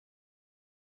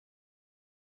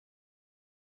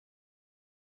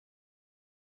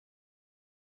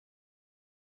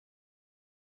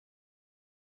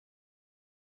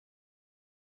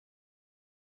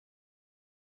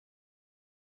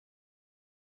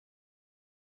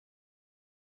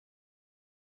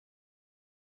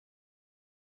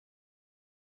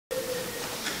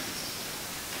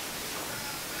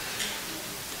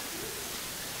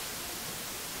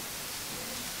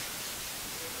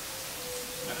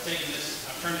I've taken this,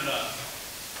 I've turned it up.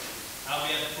 I'll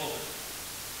be at the pulpit.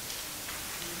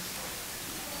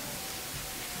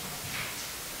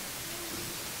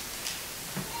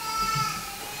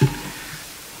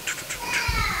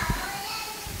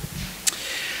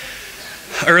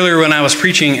 Earlier when I was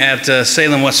preaching at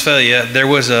Salem, Westphalia, there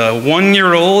was a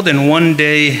 1-year-old and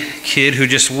 1-day kid who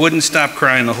just wouldn't stop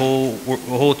crying the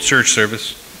whole church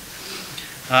service.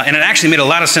 And it actually made a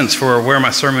lot of sense for where my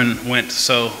sermon went,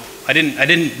 so I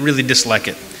didn't really dislike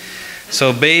it.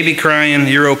 So baby crying,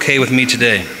 you're okay with me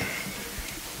today.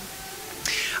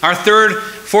 Our 3rd,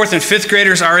 4th, and 5th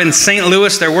graders are in St.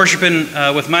 Louis. They're worshiping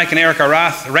with Mike and Erica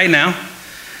Roth right now.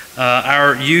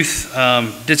 Our youth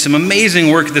did some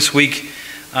amazing work this week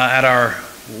at our,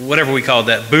 whatever we called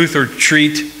that, booth or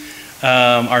treat,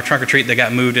 our trunk or treat that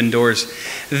got moved indoors.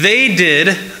 They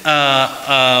did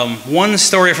one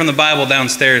story from the Bible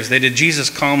downstairs. They did Jesus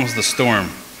Calms the Storm.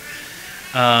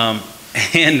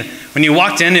 And when you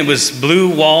walked in, it was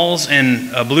blue walls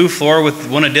and a blue floor with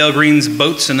one of Dale Green's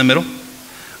boats in the middle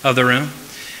of the room.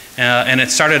 And it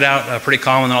started out pretty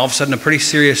calm, and then all of a sudden a pretty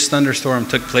serious thunderstorm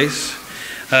took place.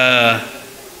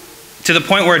 To the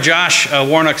point where Josh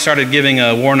Warnock started giving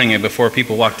a warning before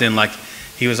people walked in, like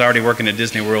he was already working at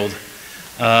Disney World.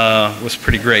 It was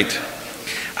pretty great.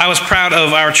 I was proud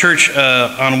of our church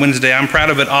on Wednesday. I'm proud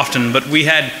of it often, but we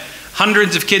had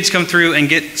hundreds of kids come through and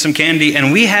get some candy,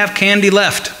 and we have candy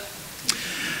left.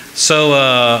 So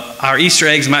our Easter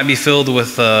eggs might be filled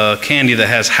with candy that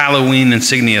has Halloween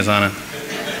insignias on it.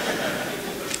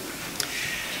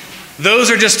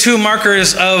 Those are just 2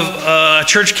 markers of a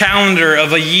church calendar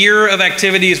of a year of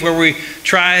activities where we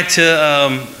try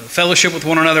to fellowship with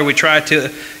one another. We try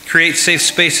to create safe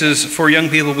spaces for young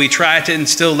people. We try to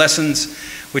instill lessons.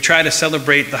 We try to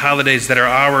celebrate the holidays that are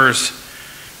ours.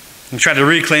 We try to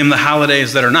reclaim the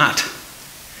holidays that are not.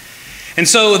 And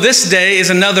so this day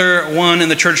is another one in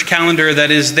the church calendar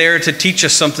that is there to teach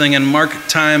us something and mark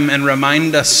time and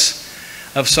remind us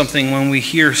of something when we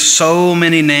hear so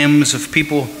many names of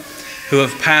people who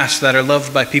have passed that are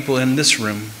loved by people in this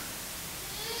room.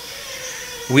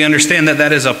 We understand that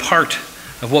that is a part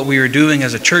of what we are doing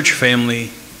as a church family,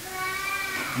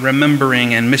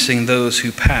 remembering and missing those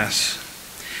who pass,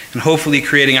 and hopefully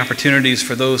creating opportunities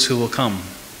for those who will come.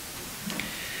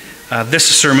 This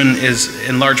sermon is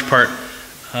in large part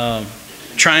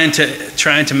trying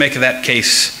to make that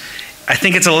case. I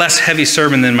think it's a less heavy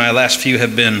sermon than my last few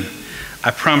have been.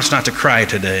 I promise not to cry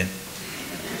today.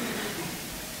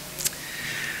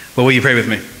 But will you pray with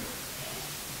me?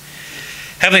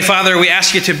 Heavenly Father, we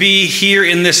ask you to be here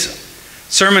in this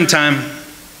sermon time.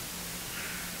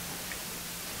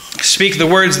 Speak the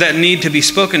words that need to be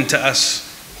spoken to us.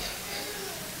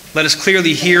 Let us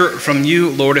clearly hear from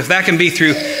you, Lord. If that can be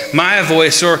through my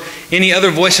voice or any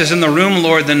other voices in the room,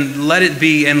 Lord, then let it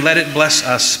be and let it bless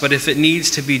us. But if it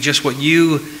needs to be just what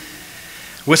you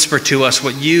whisper to us,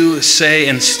 what you say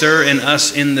and stir in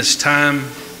us in this time,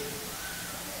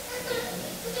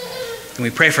 and we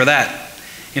pray for that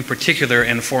in particular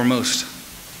and foremost.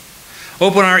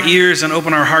 Open our ears and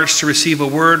open our hearts to receive a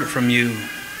word from you.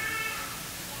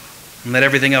 And let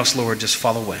everything else, Lord, just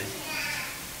fall away.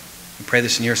 We pray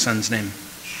this in your Son's name.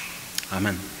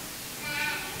 Amen.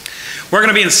 We're going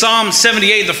to be in Psalm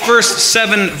 78, the first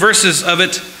 7 verses of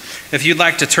it. If you'd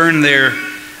like to turn there,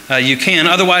 you can.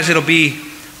 Otherwise, it'll be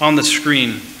on the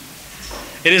screen.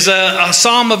 It is a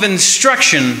psalm of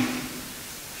instruction.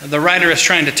 The writer is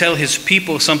trying to tell his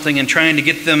people something and trying to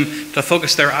get them to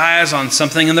focus their eyes on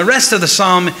something. And the rest of the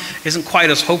psalm isn't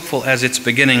quite as hopeful as its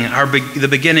beginning. The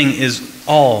beginning is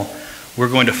all we're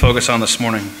going to focus on this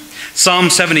morning.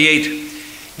 Psalm 78.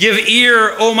 Give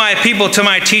ear, O my people, to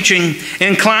my teaching.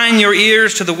 Incline your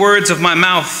ears to the words of my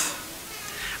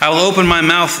mouth. I will open my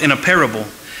mouth in a parable.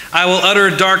 I will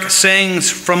utter dark sayings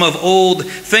from of old,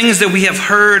 things that we have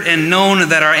heard and known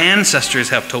that our ancestors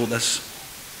have told us.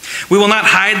 We will not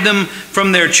hide them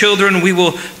from their children. We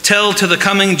will tell to the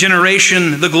coming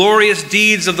generation the glorious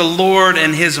deeds of the Lord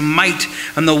and his might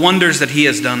and the wonders that he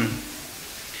has done.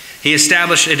 He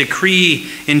established a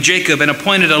decree in Jacob and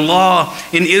appointed a law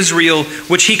in Israel,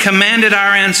 which he commanded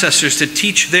our ancestors to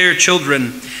teach their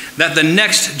children, that the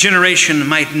next generation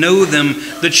might know them,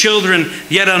 the children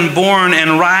yet unborn,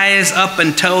 and rise up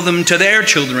and tell them to their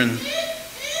children,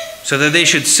 so that they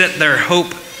should set their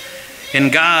hope in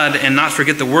God and not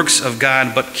forget the works of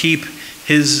God, but keep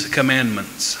his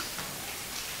commandments.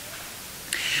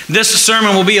 This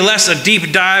sermon will be less a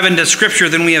deep dive into Scripture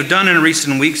than we have done in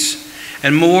recent weeks,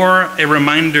 and more a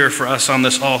reminder for us on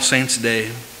this All Saints'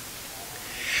 Day.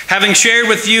 Having shared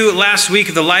with you last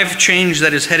week the life change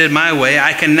that is headed my way,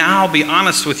 I can now be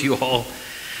honest with you all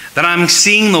that I'm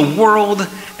seeing the world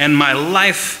and my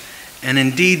life and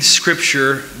indeed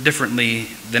Scripture differently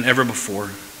than ever before.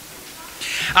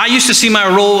 I used to see my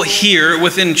role here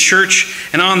within church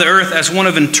and on the earth as one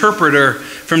of interpreter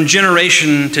from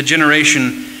generation to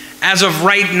generation. As of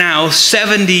right now,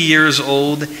 70 years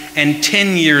old and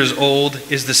 10 years old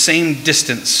is the same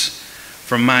distance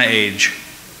from my age.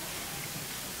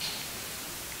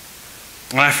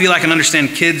 And I feel I can understand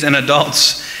kids and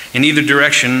adults in either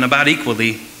direction about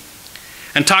equally,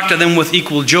 and talk to them with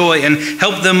equal joy and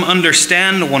help them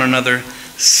understand one another.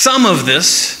 Some of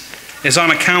this is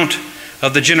on account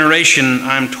of the generation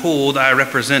I'm told I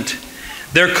represent.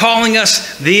 They're calling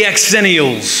us the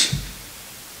Xennials.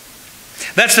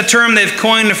 That's the term they've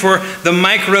coined for the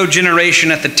micro generation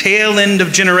at the tail end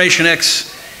of Generation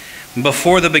X,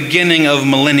 before the beginning of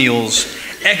millennials.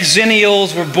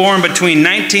 Xennials were born between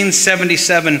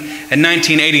 1977 and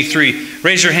 1983.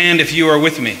 Raise your hand if you are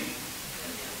with me.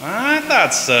 I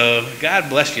thought so. God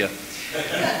bless you.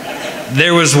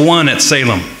 There was one at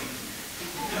Salem.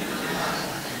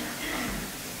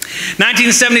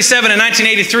 1977 and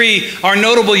 1983 are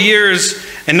notable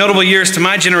years to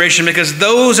my generation because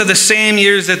those are the same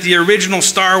years that the original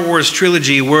Star Wars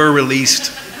trilogy were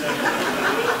released.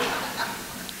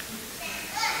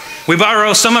 We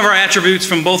borrow some of our attributes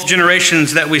from both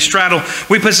generations that we straddle.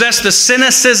 We possess the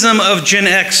cynicism of Gen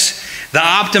X, the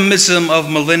optimism of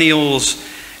millennials,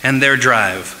 and their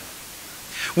drive.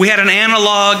 We had an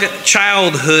analog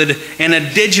childhood and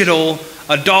a digital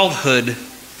adulthood.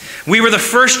 We were the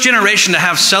first generation to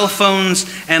have cell phones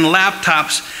and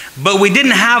laptops, but we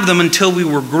didn't have them until we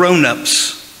were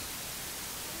grown-ups.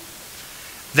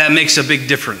 That makes a big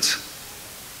difference.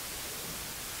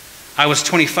 I was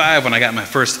 25 when I got my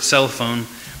first cell phone.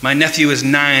 My nephew is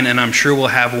 9, and I'm sure we'll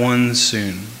have one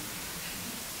soon.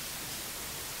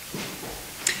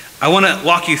 I want to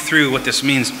walk you through what this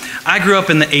means. I grew up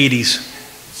in the 80s,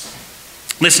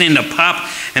 listening to pop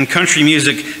and country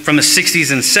music from the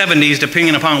 60s and 70s,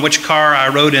 depending upon which car I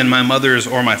rode in, my mother's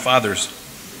or my father's.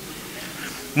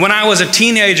 When I was a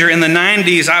teenager in the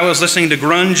 90s, I was listening to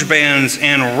grunge bands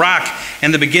and rock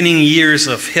and the beginning years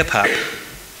of hip-hop.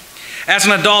 As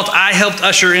an adult, I helped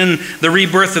usher in the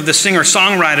rebirth of the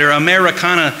singer-songwriter,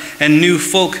 Americana, and new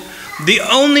folk. The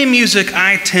only music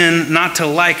I tend not to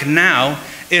like now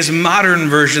is modern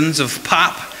versions of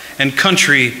pop and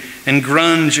country and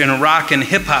grunge and rock and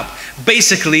hip-hop.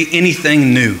 Basically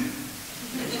anything new.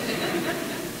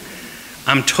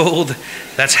 I'm told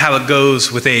that's how it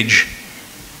goes with age.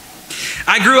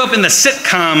 I grew up in the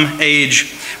sitcom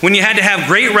age when you had to have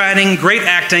great writing, great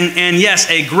acting, and yes,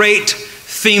 a great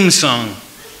theme song.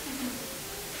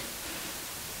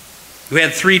 We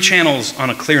had 3 channels on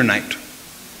a clear night.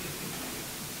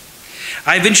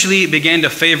 I eventually began to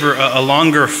favor a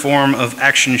longer form of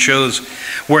action shows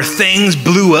where things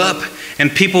blew up and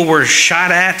people were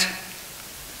shot at,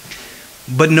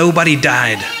 but nobody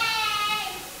died.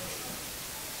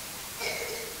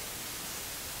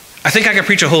 I think I could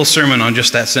preach a whole sermon on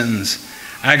just that sentence.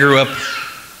 I grew up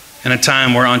in a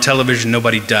time where on television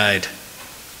nobody died.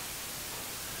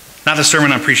 Not the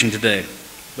sermon I'm preaching today,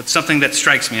 but something that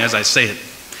strikes me as I say it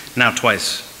now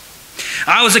twice.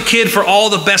 I was a kid for all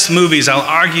the best movies. I'll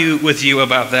argue with you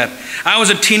about that. I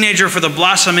was a teenager for the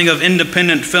blossoming of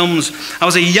independent films. I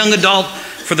was a young adult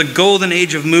for the golden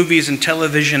age of movies and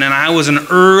television, and I was an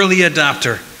early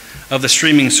adopter of the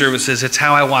streaming services. It's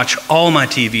how I watch all my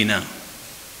TV now.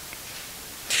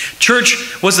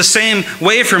 Church was the same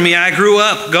way for me. I grew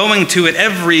up going to it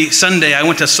every Sunday. I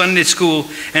went to Sunday school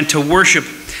and to worship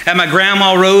at my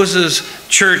Grandma Rose's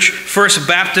church, First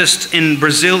Baptist in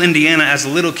Brazil, Indiana, as a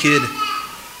little kid.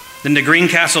 Then to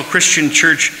Greencastle Christian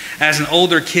Church as an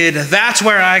older kid. That's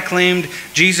where I claimed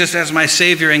Jesus as my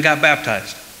Savior and got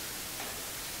baptized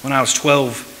when I was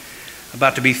 12,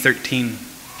 about to be 13.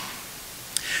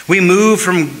 We moved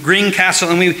from Greencastle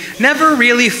and we never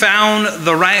really found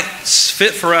the right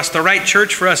fit for us, the right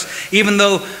church for us, even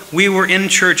though we were in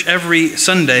church every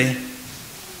Sunday,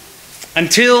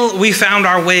 until we found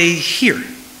our way here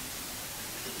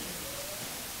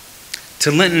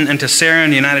to Linton and to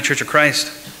Saron United Church of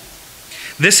Christ.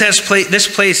 This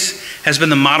place has been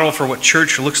the model for what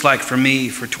church looks like for me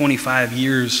for 25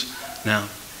 years now.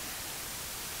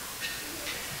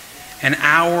 And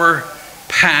our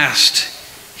past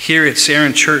here at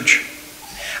Saron Church,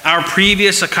 our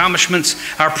previous accomplishments,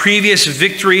 our previous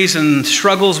victories and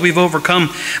struggles we've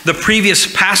overcome, the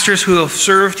previous pastors who have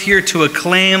served here to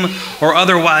acclaim or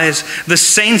otherwise, the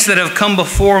saints that have come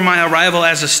before my arrival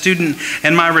as a student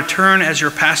and my return as your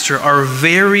pastor are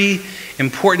very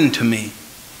important to me.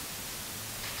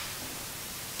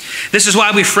 This is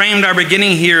why we framed our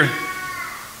beginning here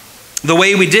the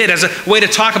way we did, as a way to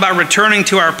talk about returning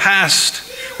to our past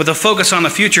with a focus on the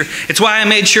future. It's why I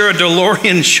made sure a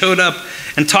DeLorean showed up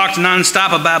and talked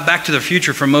nonstop about Back to the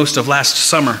Future for most of last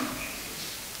summer.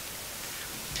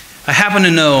 I happen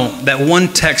to know that one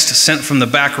text sent from the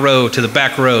back row to the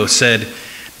back row said,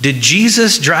 "Did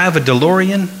Jesus drive a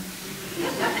DeLorean?"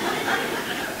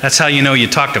 That's how you know you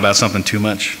talked about something too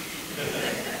much.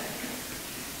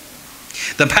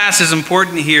 The past is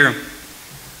important here,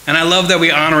 and I love that we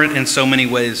honor it in so many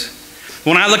ways.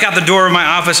 When I look out the door of my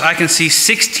office, I can see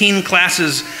 16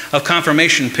 classes of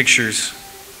confirmation pictures.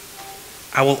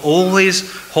 I will always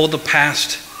hold the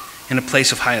past in a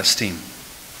place of high esteem.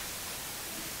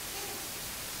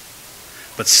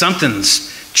 But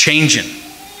something's changing.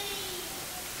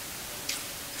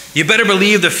 You better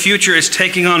believe the future is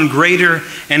taking on greater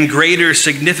and greater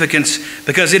significance,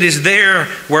 because it is there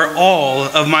where all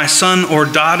of my son or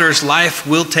daughter's life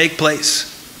will take place.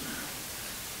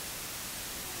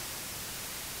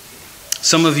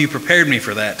 Some of you prepared me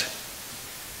for that,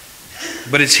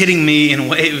 but it's hitting me in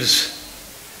waves.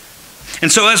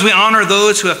 And so as we honor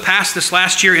those who have passed this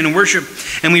last year in worship,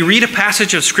 and we read a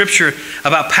passage of Scripture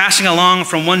about passing along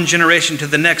from one generation to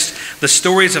the next the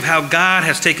stories of how God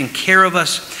has taken care of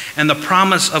us and the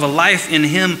promise of a life in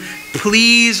Him,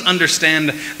 please understand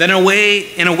that in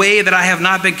a way that I have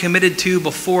not been committed to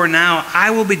before now, I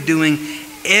will be doing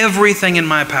everything in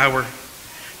my power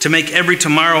to make every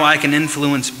tomorrow I can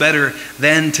influence better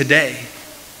than today.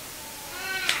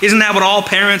 Isn't that what all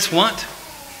parents want?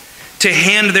 To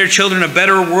hand their children a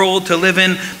better world to live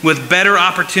in, with better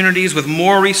opportunities, with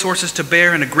more resources to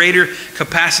bear, and a greater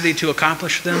capacity to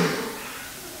accomplish them.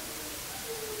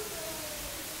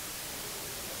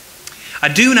 I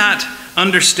do not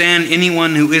understand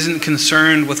anyone who isn't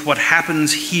concerned with what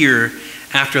happens here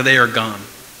after they are gone.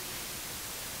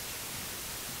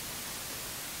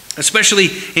 Especially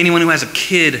anyone who has a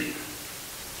kid,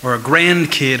 or a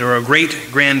grandkid, or a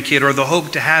great-grandkid, or the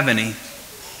hope to have any.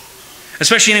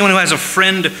 Especially anyone who has a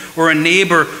friend or a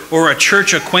neighbor or a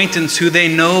church acquaintance who they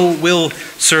know will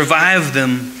survive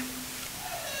them.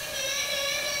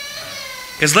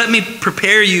 Because let me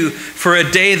prepare you for a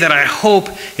day that I hope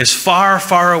is far,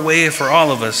 far away for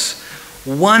all of us.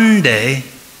 One day,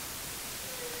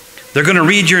 they're going to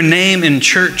read your name in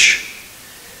church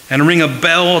and ring a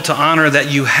bell to honor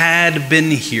that you had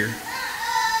been here.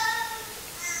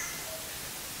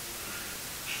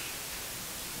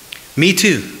 Me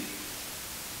too.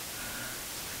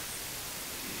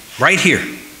 Right here.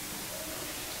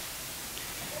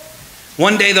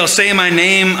 One day they'll say my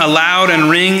name aloud and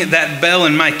ring that bell,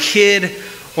 and my kid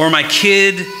or my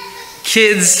kids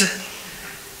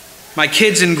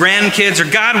and grandkids, or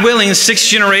God willing, 6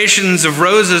 generations of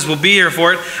roses will be here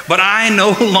for it, but I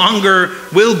no longer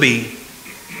will be.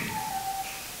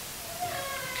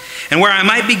 And where I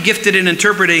might be gifted in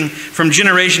interpreting from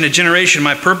generation to generation,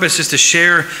 my purpose is to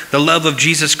share the love of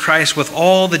Jesus Christ with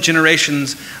all the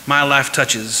generations my life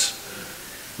touches.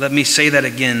 Let me say that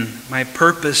again. My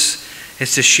purpose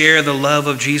is to share the love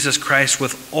of Jesus Christ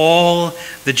with all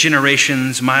the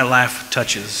generations my life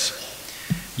touches.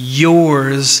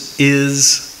 Yours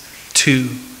is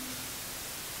too.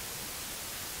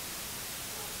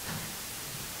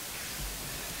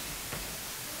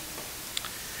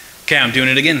 Okay, I'm doing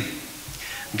it again.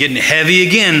 I'm getting heavy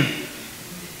again.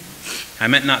 I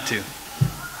meant not to.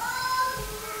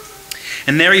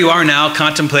 And there you are now,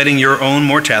 contemplating your own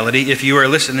mortality, if you are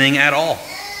listening at all.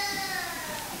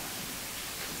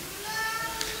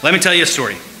 Let me tell you a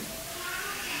story.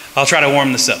 I'll try to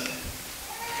warm this up.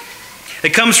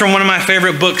 It comes from one of my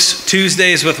favorite books,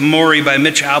 Tuesdays with Morrie by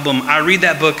Mitch Albom. I read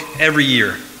that book every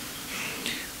year.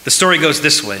 The story goes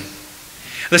this way.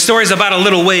 The story is about a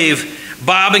little wave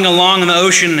bobbing along in the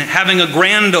ocean, having a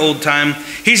grand old time.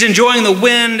 He's enjoying the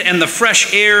wind and the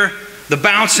fresh air, the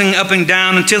bouncing up and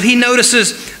down, until he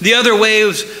notices the other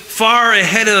waves far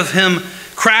ahead of him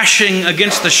crashing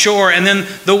against the shore, and then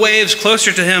the waves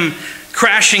closer to him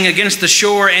crashing against the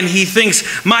shore, and he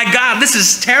thinks, my God, this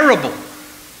is terrible.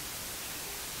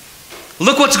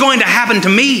 Look what's going to happen to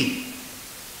me.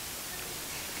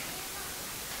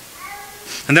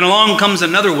 And then along comes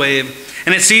another wave,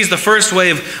 and it sees the first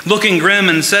wave looking grim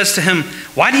and says to him,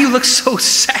 why do you look so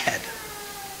sad?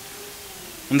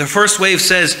 And the first wave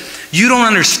says, you don't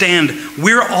understand.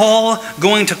 We're all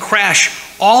going to crash.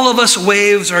 All of us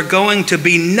waves are going to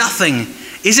be nothing.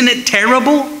 Isn't it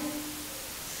terrible?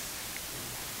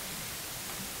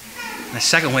 And the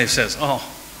second wave says, oh,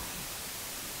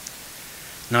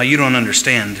 no, you don't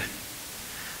understand.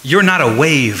 You're not a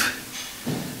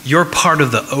wave. You're part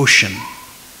of the ocean.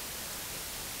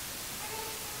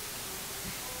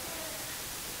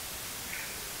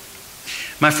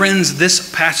 My friends,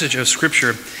 this passage of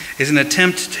Scripture is an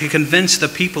attempt to convince the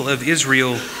people of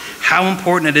Israel how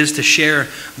important it is to share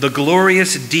the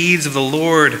glorious deeds of the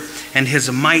Lord and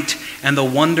his might and the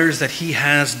wonders that he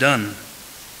has done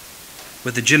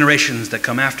with the generations that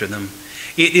come after them.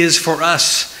 It is for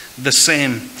us the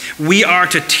same. We are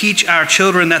to teach our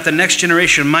children that the next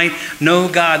generation might know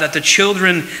God, that the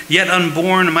children yet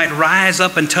unborn might rise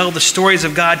up and tell the stories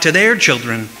of God to their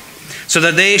children, so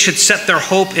that they should set their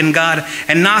hope in God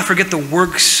and not forget the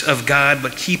works of God,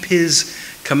 but keep his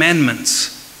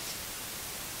commandments.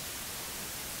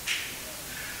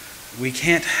 We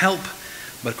can't help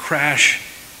but crash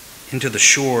into the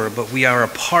shore, but we are a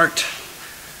part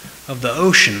of the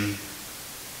ocean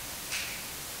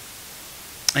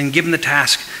and given the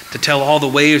task to tell all the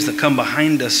waves that come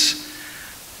behind us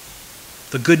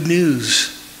the good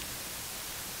news.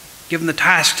 Given the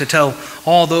task to tell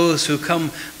all those who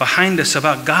come behind us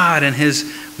about God and his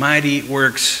mighty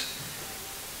works.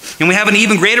 And we have an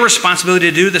even greater responsibility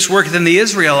to do this work than the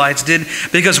Israelites did,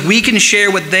 because we can share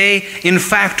what they in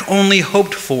fact only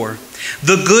hoped for: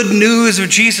 the good news of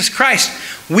Jesus Christ.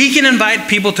 We can invite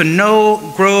people to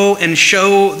know, grow, and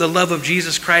show the love of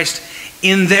Jesus Christ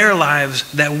in their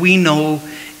lives that we know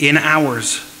in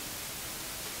ours.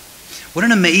 What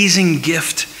an amazing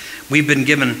gift we've been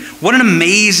given. What an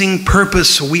amazing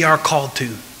purpose we are called to.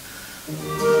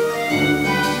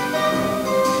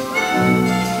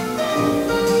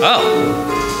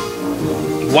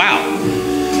 Oh, wow.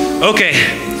 Okay,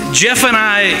 Jeff and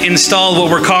I installed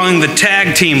what we're calling the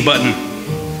tag team button.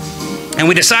 And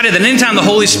we decided that anytime the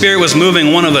Holy Spirit was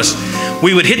moving one of us,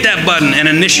 we would hit that button and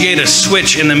initiate a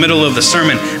switch in the middle of the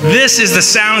sermon. This is the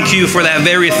sound cue for that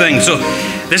very thing. So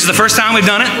this is the first time we've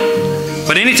done it.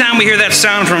 But anytime we hear that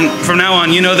sound from now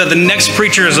on, you know that the next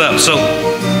preacher is up. So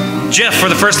Jeff, for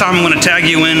the first time, I'm going to tag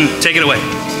you in. Take it away.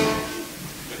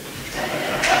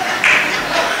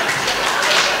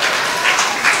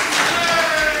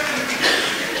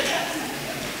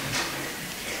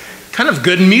 Kind of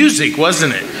good music,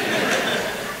 wasn't it?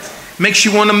 Makes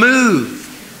you want to move.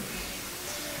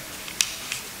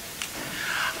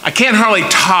 I can't hardly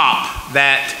top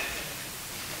that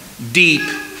deep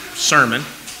sermon.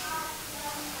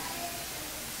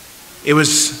 It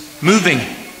was moving.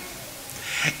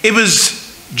 It was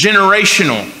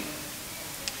generational.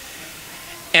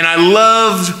 And I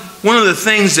loved one of the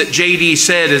things that JD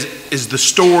said is the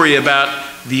story about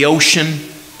the ocean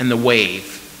and the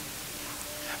wave.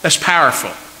 That's powerful.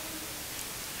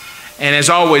 And as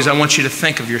always, I want you to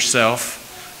think of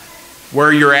yourself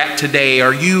where you're at today.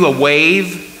 Are you a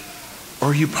wave or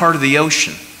are you part of the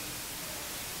ocean?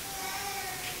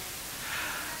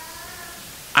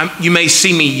 You may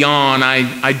see me yawn.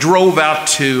 I drove out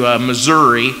to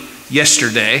Missouri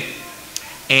yesterday,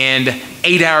 and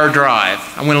 8-hour drive.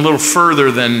 I went a little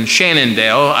further than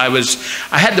Shenandoah.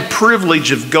 I had the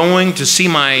privilege of going to see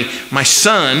my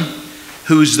son,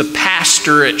 who's the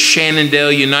pastor at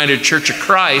Shenandoah United Church of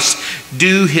Christ,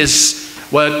 do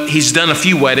he's done a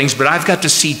few weddings, but I've got to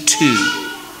see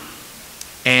 2.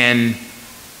 And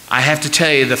I have to tell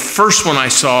you, the first one I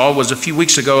saw was a few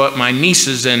weeks ago at my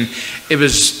niece's, and it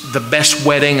was the best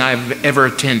wedding I've ever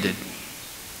attended.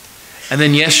 And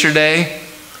then yesterday,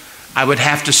 I would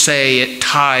have to say it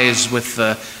ties with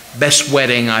the best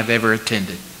wedding I've ever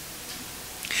attended.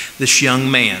 This young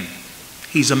man,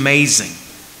 he's amazing.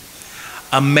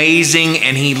 Amazing,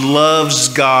 and he loves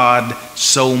God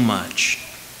so much.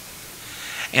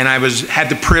 And I had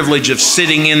the privilege of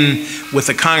sitting in with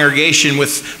a congregation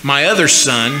with my other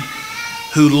son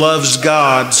who loves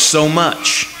God so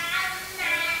much.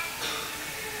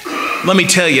 Let me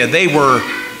tell you, they were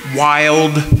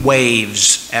wild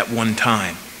waves at one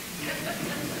time.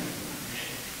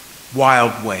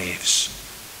 Wild waves.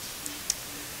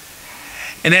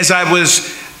 And as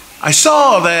I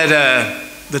saw that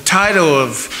the title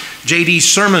of JD's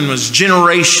sermon was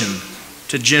Generation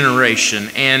to Generation,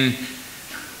 and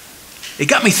it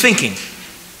got me thinking.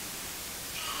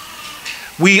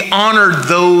 We honored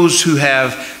those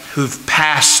who've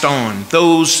passed on,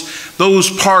 those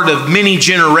part of many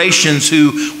generations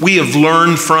who we have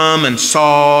learned from and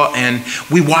saw, and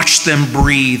we watched them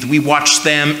breathe. We watched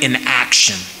them in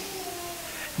action.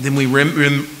 Then we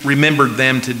remembered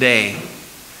them today.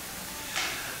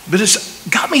 But it's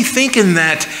got me thinking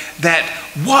that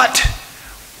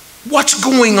what's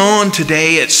going on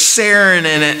today at Saron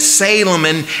and at Salem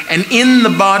and in the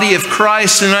body of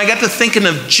Christ. And I got to thinking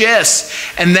of Jess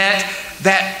and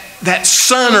that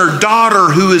son or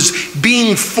daughter who is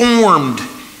being formed,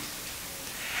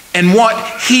 and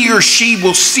what he or she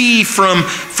will see from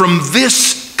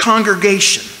this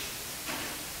congregation.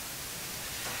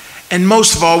 And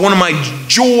most of all, one of my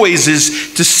joys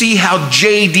is to see how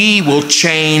JD will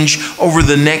change over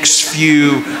the next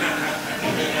few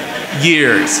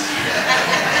years.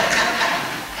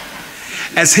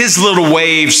 As his little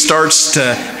wave starts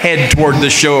to head toward the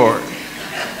shore.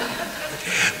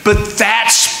 But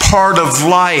that's part of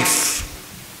life.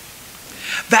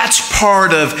 That's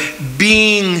part of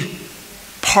being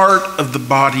part of the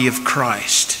body of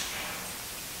Christ.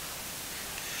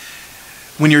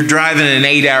 When you're driving an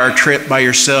 8-hour trip by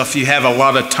yourself, you have a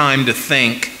lot of time to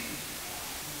think.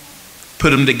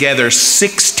 Put them together,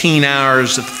 16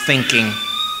 hours of thinking.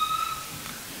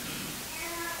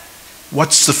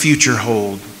 What's the future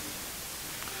hold?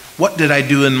 What did I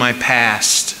do in my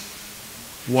past?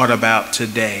 What about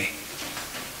today?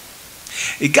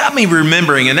 It got me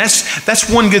remembering, and that's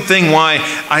one good thing why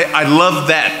I love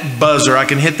that buzzer. I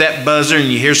can hit that buzzer and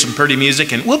you hear some pretty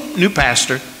music and whoop, new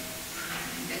pastor.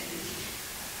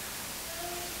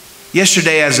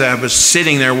 Yesterday as I was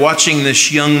sitting there watching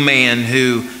this young man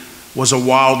who was a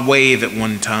wild wave at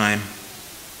one time,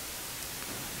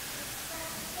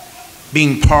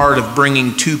 being part of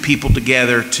bringing two people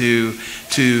together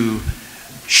to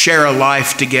share a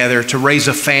life together, to raise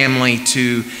a family,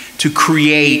 to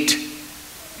create,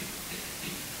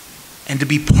 and to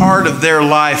be part of their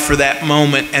life for that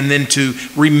moment, and then to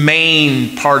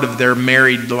remain part of their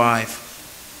married life.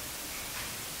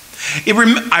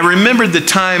 I remembered the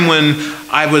time when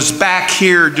I was back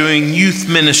here doing youth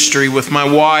ministry with my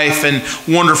wife and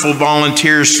wonderful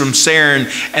volunteers from Sarin,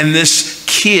 and this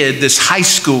kid, this high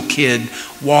school kid,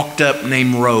 walked up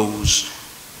named Rose.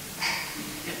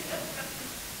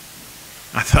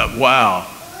 I thought, wow,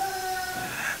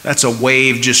 that's a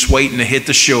wave just waiting to hit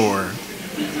the shore.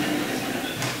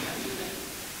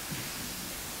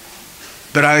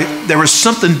 But there was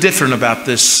something different about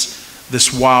this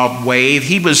wild wave.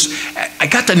 I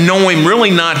got to know him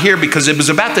really not here because it was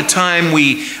about the time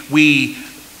we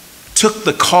took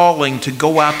the calling to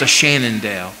go out to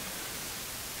Shannondale.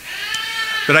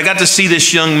 But I got to see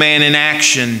this young man in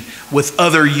action with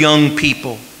other young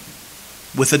people,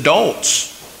 with adults,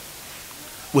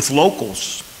 with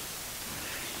locals.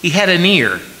 He had an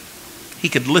ear. He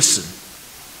could listen.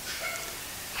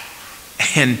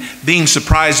 And being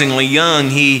surprisingly young,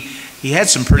 he had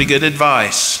some pretty good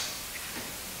advice.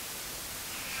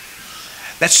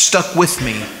 That stuck with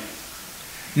me.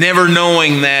 Never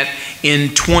knowing that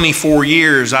in 24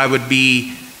 years I would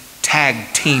be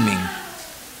tag teaming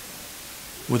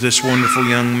with this wonderful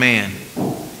young man.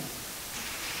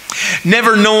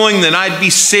 Never knowing that I'd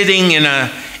be sitting in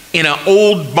an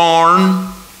old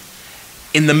barn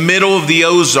in the middle of the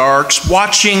Ozarks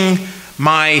watching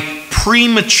my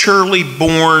prematurely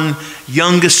born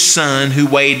youngest son, who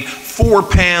weighed 4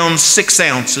 pounds, 6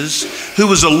 ounces, who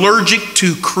was allergic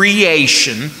to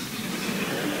creation,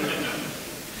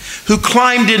 who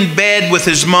climbed in bed with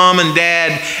his mom and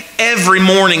dad every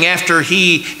morning after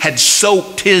he had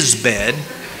soaked his bed.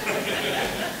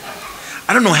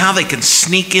 I don't know how they can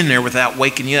sneak in there without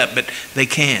waking you up, but they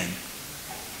can.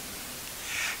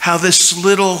 How this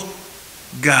little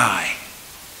guy,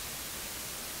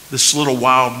 this little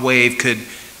wild wave, could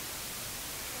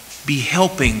be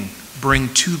helping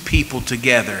bring two people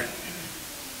together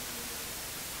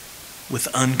with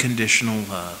unconditional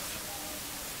love.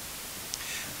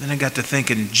 Then I got to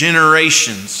thinking,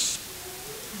 generations,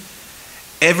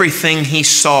 everything he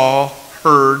saw,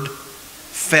 heard,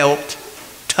 felt,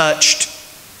 touched.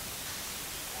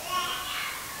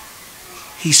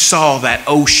 He saw that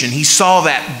ocean. He saw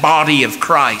that body of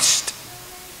Christ.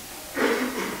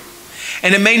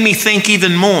 And it made me think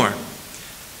even more.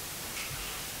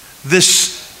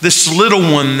 This little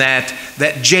one that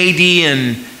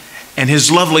JD and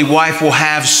his lovely wife will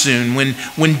have soon,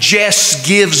 when Jess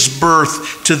gives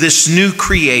birth to this new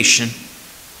creation,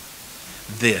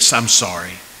 to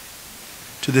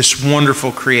this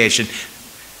wonderful creation,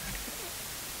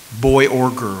 boy or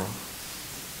girl.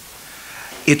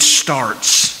 It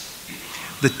starts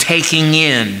the taking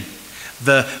in,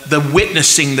 the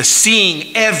witnessing, the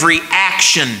seeing every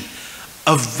action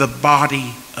of the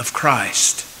body of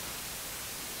Christ.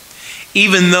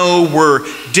 Even though we're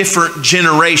different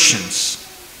generations.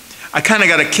 I kind of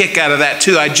got a kick out of that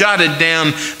too. I jotted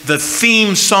down the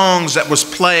theme songs that was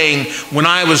playing when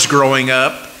I was growing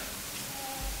up.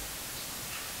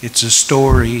 It's a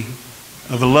story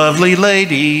of a lovely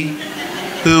lady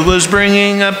who was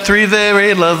bringing up 3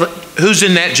 very lovely... Who's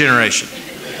in that generation?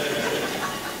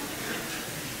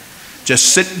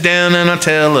 Just sit down and I'll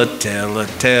tell a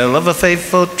tale of a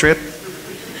faithful trip.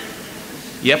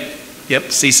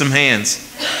 Yep, see some hands.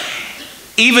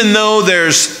 Even though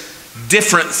there's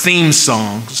different theme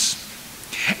songs,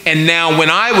 And now when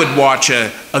I would watch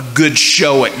a good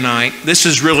show at night, this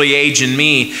is really aging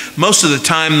me, most of the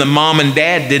time the mom and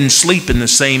dad didn't sleep in the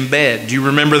same bed. Do you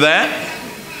remember that?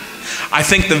 I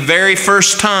think the very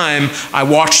first time I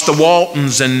watched the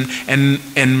Waltons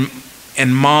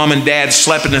and mom and dad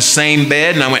slept in the same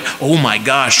bed, and I went, oh my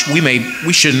gosh,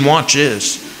 we shouldn't watch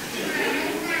this.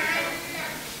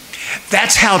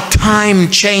 That's how time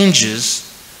changes.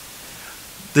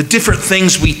 The different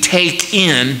things we take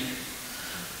in.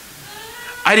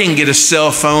 I didn't get a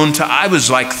cell phone till I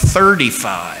was like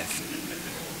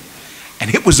 35.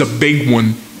 And it was a big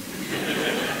one.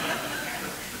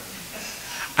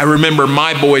 I remember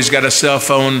my boys got a cell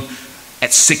phone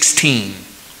at 16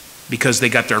 because they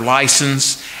got their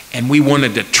license and we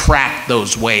wanted to track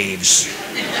those waves.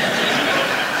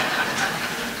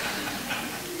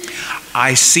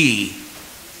 I see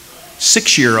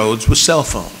 6-year-olds with cell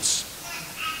phones.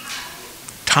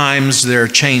 Times they're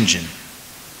changing.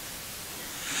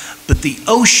 But the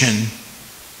ocean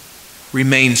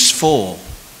remains full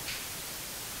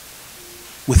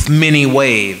with many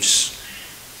waves.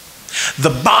 The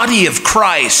body of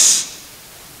Christ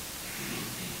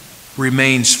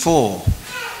remains full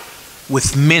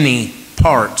with many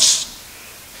parts.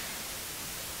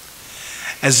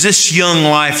 As this young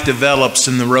life develops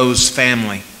in the Rose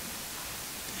family,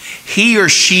 he or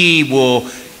she will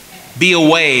be a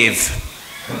wave,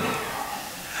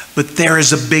 but there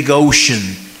is a big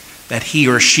ocean that he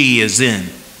or she is in,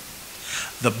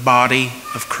 the body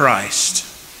of Christ.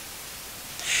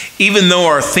 Even though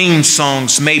our theme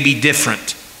songs may be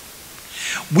different,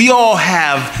 we all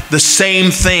have the same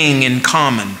thing in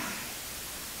common: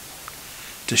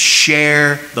 to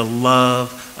share the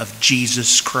love of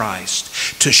Jesus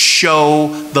Christ, to show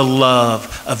the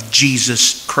love of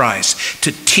Jesus Christ,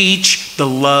 to teach the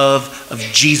love of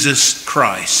Jesus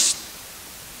Christ.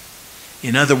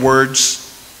 In other words,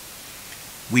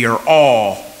 we are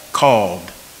all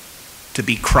called to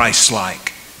be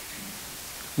Christ-like,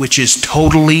 which is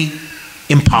totally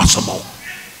impossible.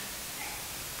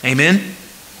 Amen?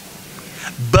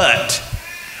 But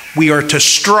we are to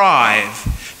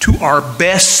strive to our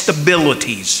best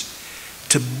abilities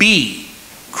to be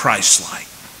Christ-like.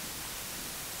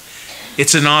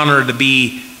 It's an honor to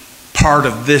be part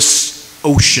of this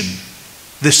ocean,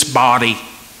 this body.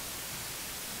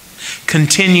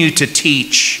 Continue to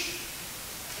teach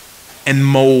and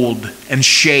mold and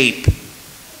shape,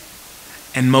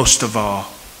 and most of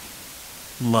all,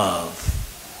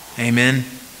 love. Amen?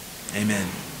 Amen.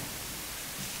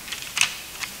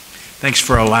 Thanks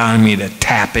for allowing me to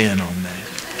tap in on that.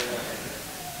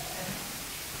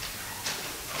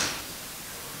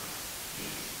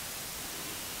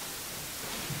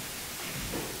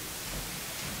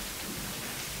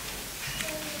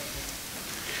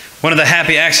 One of the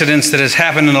happy accidents that has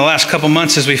happened in the last couple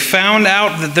months is we found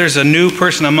out that there's a new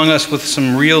person among us with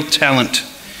some real talent.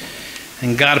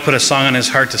 And God put a song on his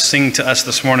heart to sing to us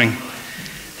this morning.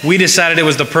 We decided it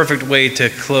was the perfect way to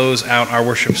close out our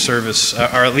worship service,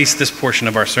 or at least this portion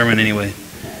of our sermon anyway.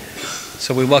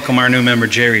 So we welcome our new member,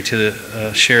 Jerry,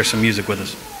 to share some music with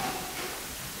us.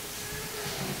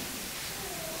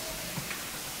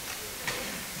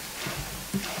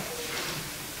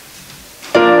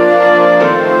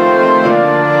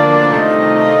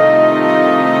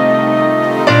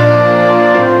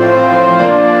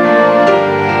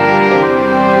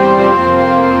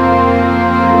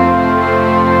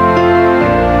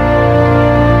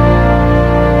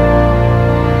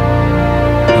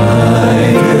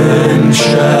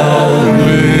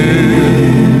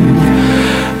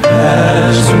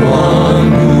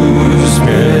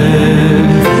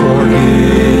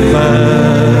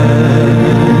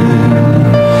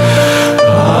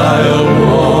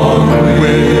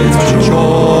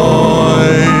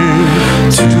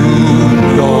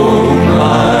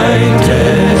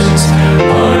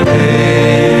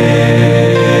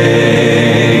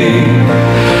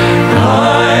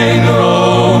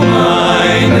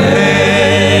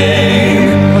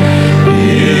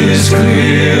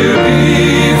 Clear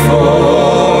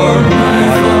before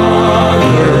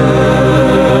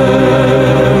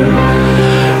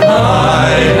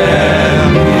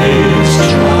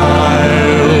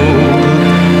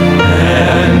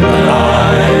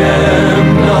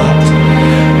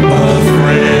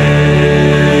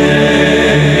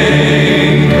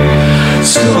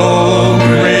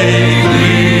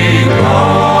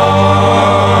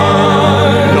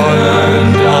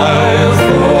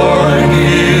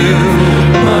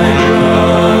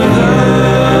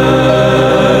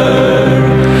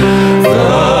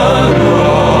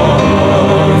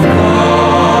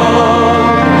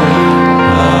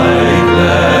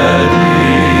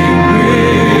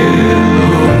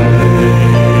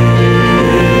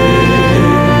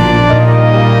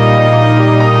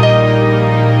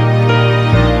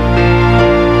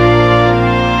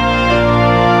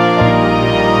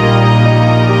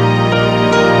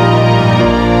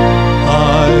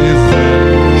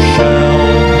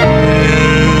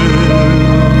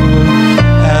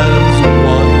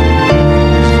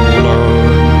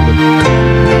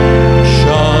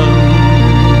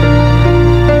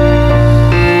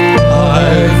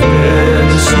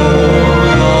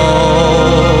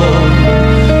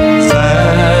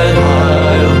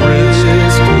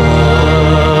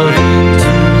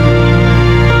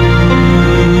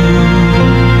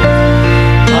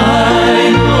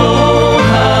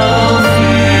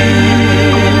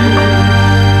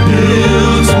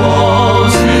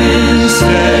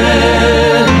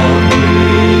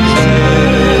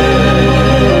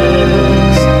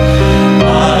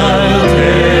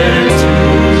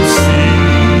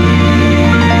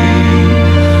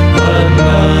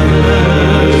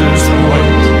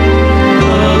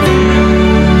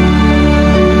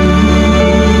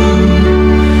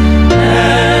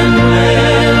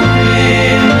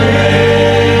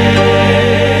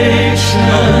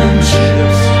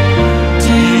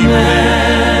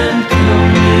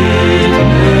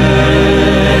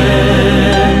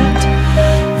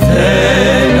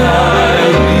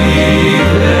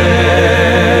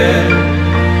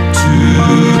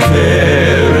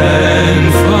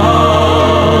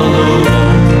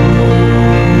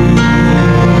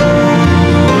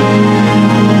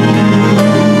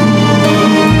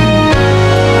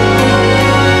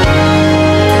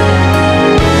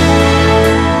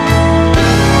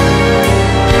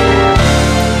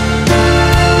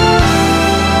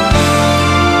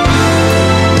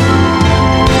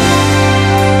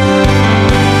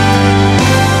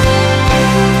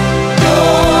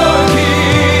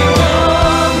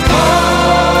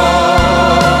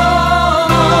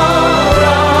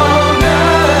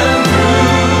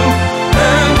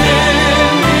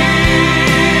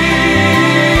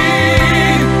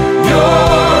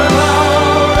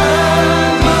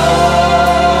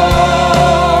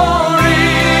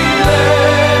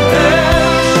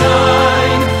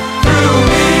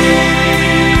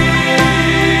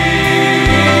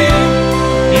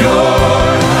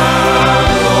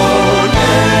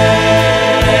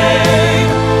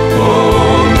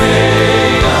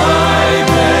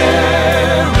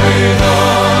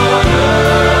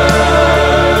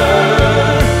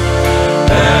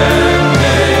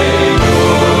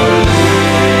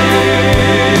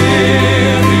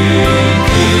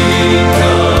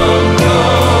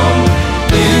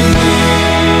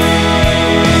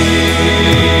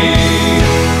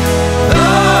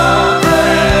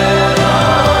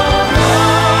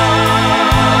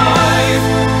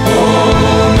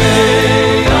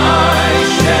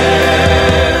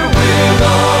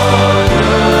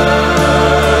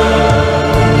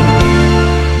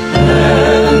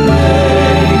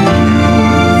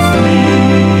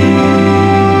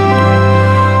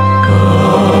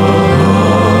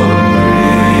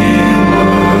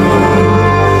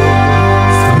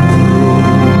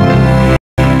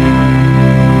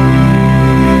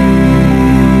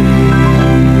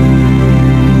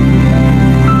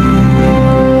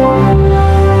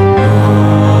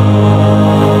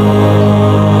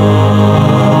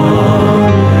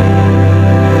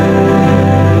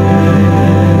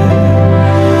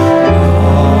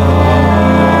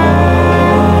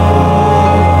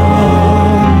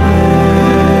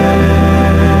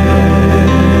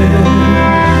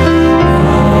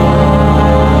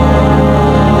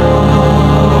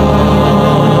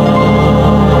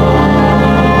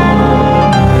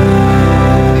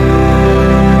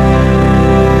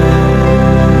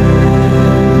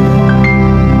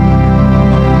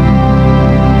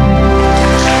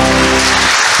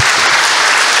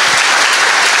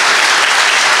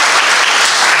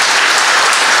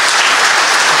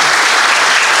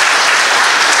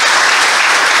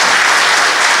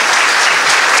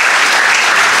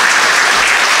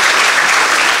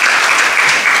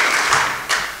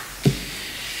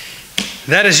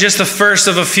That is just the first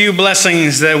of a few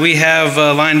blessings that we have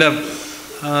lined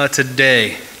up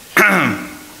today.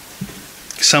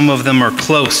 Some of them are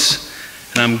close,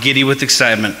 and I'm giddy with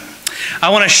excitement.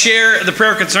 I want to share the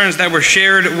prayer concerns that were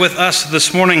shared with us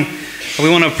this morning. We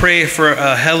want to pray for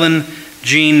Helen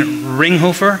Jean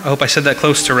Ringhofer. I hope I said that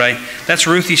close to right. That's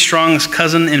Ruthie Strong's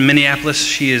cousin in Minneapolis.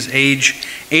 She is age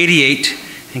 88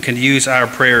 and can use our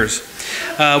prayers.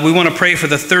 We want to pray for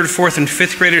the 3rd, 4th, and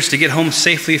 5th graders to get home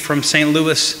safely from St.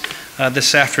 Louis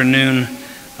this afternoon.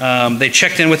 They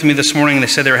checked in with me this morning and they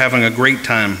said they were having a great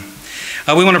time.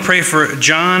 We want to pray for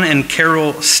John and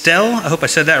Carol Stell. I hope I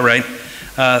said that right.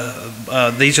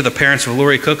 These are the parents of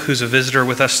Lori Cook, who's a visitor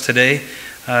with us today.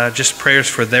 Just prayers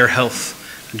for their health.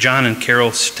 John and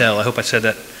Carol Stell. I hope I said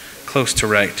that close to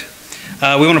right.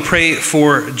 We want to pray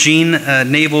for Jean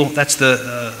Navel. That's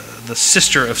the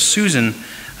sister of Susan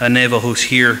Navel, who's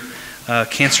here.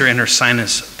 Cancer in her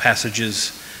sinus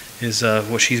passages is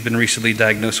what she's been recently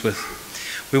diagnosed with.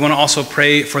 We want to also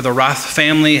pray for the Roth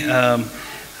family,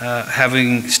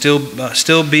 having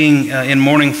still being in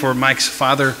mourning for Mike's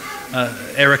father.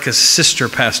 Erica's sister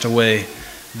passed away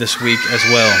this week as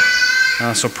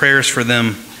well. So prayers for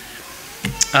them.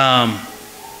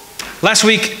 Last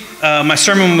week, my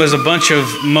sermon was a bunch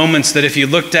of moments that if you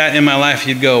looked at in my life,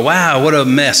 you'd go, wow, what a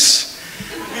mess.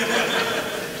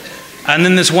 And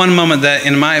then this one moment that,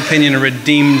 in my opinion,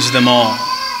 redeems them all.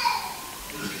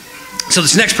 So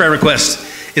this next prayer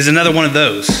request is another one of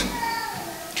those.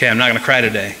 Okay, I'm not going to cry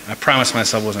today. I promised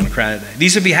myself I wasn't going to cry today.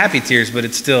 These would be happy tears, but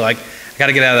it's still, I got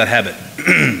to get out of that habit.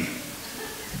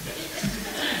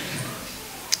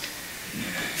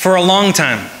 For a long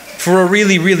time, for a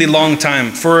really, really long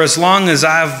time, for as long as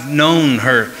I've known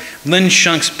her, Lynn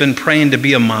Shunk's been praying to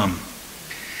be a mom.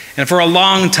 And for a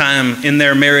long time in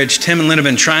their marriage, Tim and Lynn have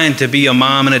been trying to be a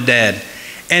mom and a dad.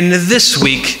 And this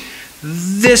week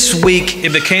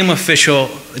it became official.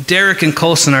 Derek and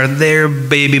Colson are their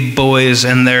baby boys,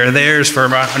 and they're theirs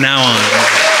from now on.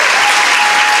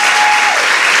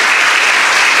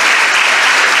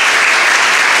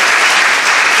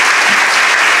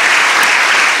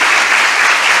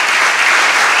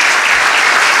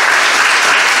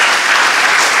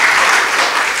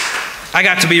 I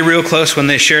got to be real close when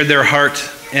they shared their heart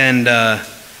and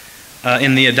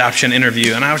in the adoption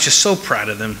interview, and I was just so proud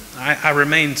of them. I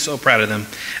remain so proud of them.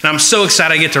 And I'm so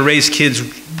excited I get to raise kids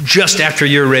just after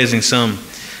you're raising some,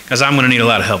 because I'm going to need a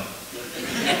lot of help.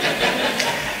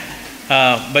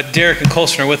 But Derek and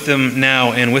Colson are with them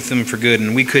now and with them for good,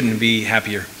 and we couldn't be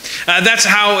happier. That's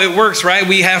how it works, right?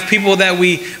 We have people that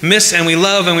we miss and we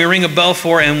love and we ring a bell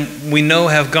for and we know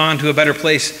have gone to a better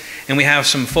place, and we have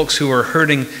some folks who are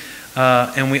hurting.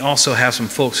 And we also have some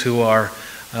folks who are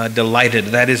delighted.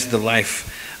 That is the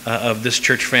life of this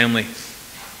church family.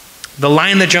 The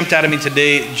line that jumped out at me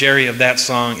today, Jerry, of that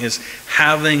song is,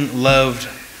 having loved,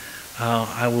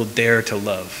 I will dare to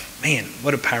love. Man,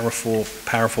 what a powerful,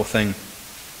 powerful thing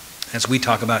as we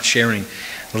talk about sharing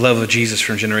the love of Jesus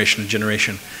from generation to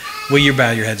generation. Will you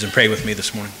bow your heads and pray with me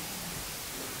this morning?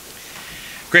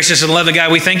 Gracious and loving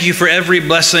God, we thank you for every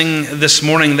blessing this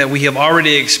morning that we have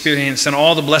already experienced and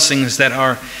all the blessings that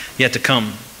are yet to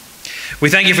come. We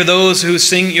thank you for those who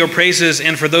sing your praises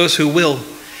and for those who will.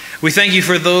 We thank you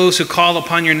for those who call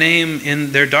upon your name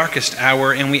in their darkest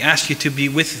hour, and we ask you to be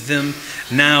with them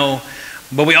now.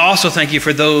 But we also thank you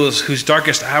for those whose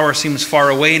darkest hour seems far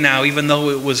away now, even though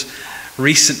it was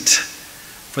recent,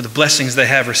 for the blessings they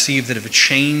have received that have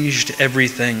changed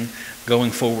everything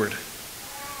going forward.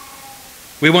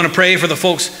 We want to pray for the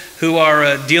folks who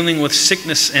are dealing with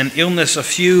sickness and illness, a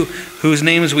few whose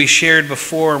names we shared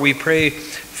before. We pray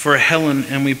for Helen,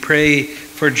 and we pray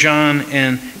for John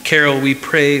and Carol. We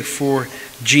pray for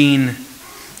Jean.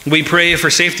 We pray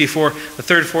for safety for the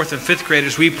 3rd, 4th, and 5th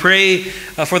graders. We pray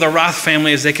for the Roth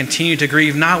family as they continue to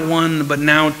grieve not one, but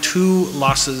now 2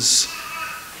 losses.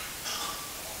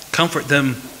 Comfort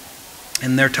them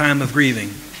in their time of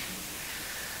grieving.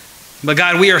 But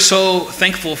God, we are so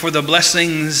thankful for the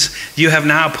blessings you have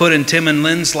now put in Tim and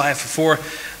Lynn's life, for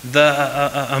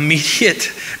the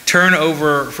immediate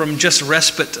turnover from just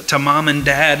respite to mom and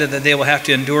dad that they will have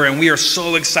to endure. And we are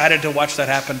so excited to watch that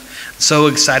happen, so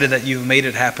excited that you've made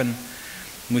it happen.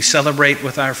 We celebrate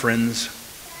with our friends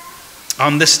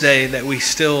on this day that we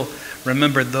still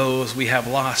remember those we have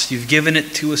lost. You've given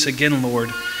it to us again,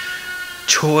 Lord.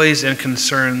 Joys and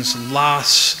concerns,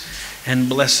 loss and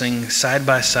blessing, side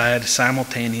by side,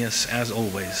 simultaneous as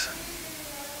always.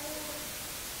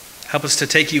 Help us to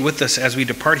take you with us as we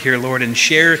depart here, Lord, and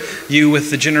share you with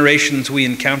the generations we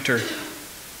encounter,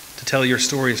 to tell your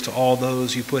stories to all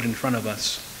those you put in front of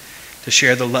us, to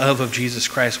share the love of Jesus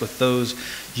Christ with those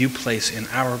you place in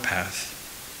our path.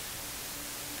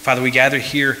 Father, we gather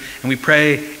here and we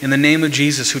pray in the name of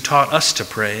Jesus, who taught us to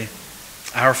pray.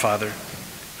 Our Father,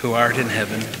 who art in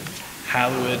heaven,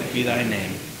 hallowed be thy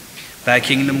name. Thy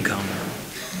kingdom come,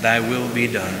 thy will be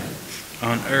done,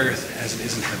 on earth as it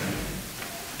is in heaven.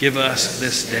 Give us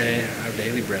this day our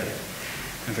daily bread,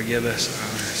 and forgive us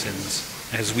our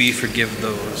sins, as we forgive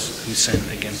those who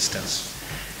sin against us.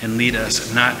 And lead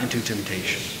us not into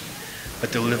temptation,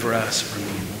 but deliver us from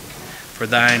evil. For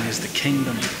thine is the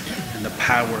kingdom, and the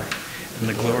power, and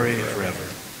the glory forever.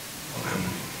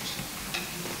 Amen.